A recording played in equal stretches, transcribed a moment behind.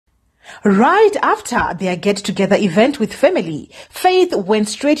Right after their get-together event with family, Faith went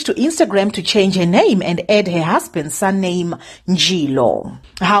straight to Instagram to change her name and add her husband's surname, Njilo.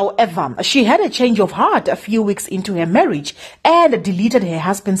 However, she had a change of heart a few weeks into her marriage and deleted her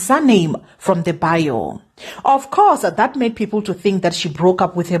husband's surname from the bio. Of course, that made people to think that she broke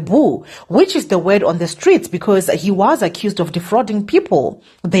up with her boo, which is the word on the streets because he was accused of defrauding people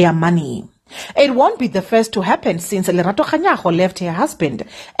their money. It won't be the first to happen since Lerato Kganyago left her husband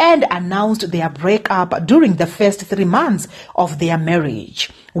and announced their breakup during the first 3 months of their marriage,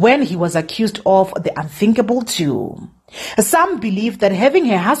 when he was accused of the unthinkable too. Some believe that having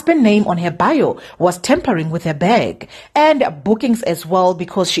her husband's name on her bio was tampering with her bag and bookings as well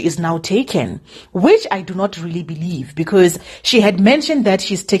because she is now taken, which I do not really believe because she had mentioned that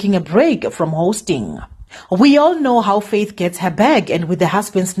she's taking a break from hosting. We all know how Faith gets her bag, and with the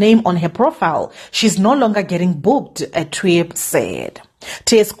husband's name on her profile, she's no longer getting booked, a Tro'uble said.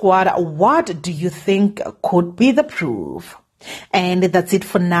 T-Squad, what do you think could be the proof? And that's it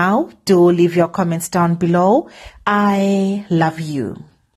for now. Do leave your comments down below. I love you.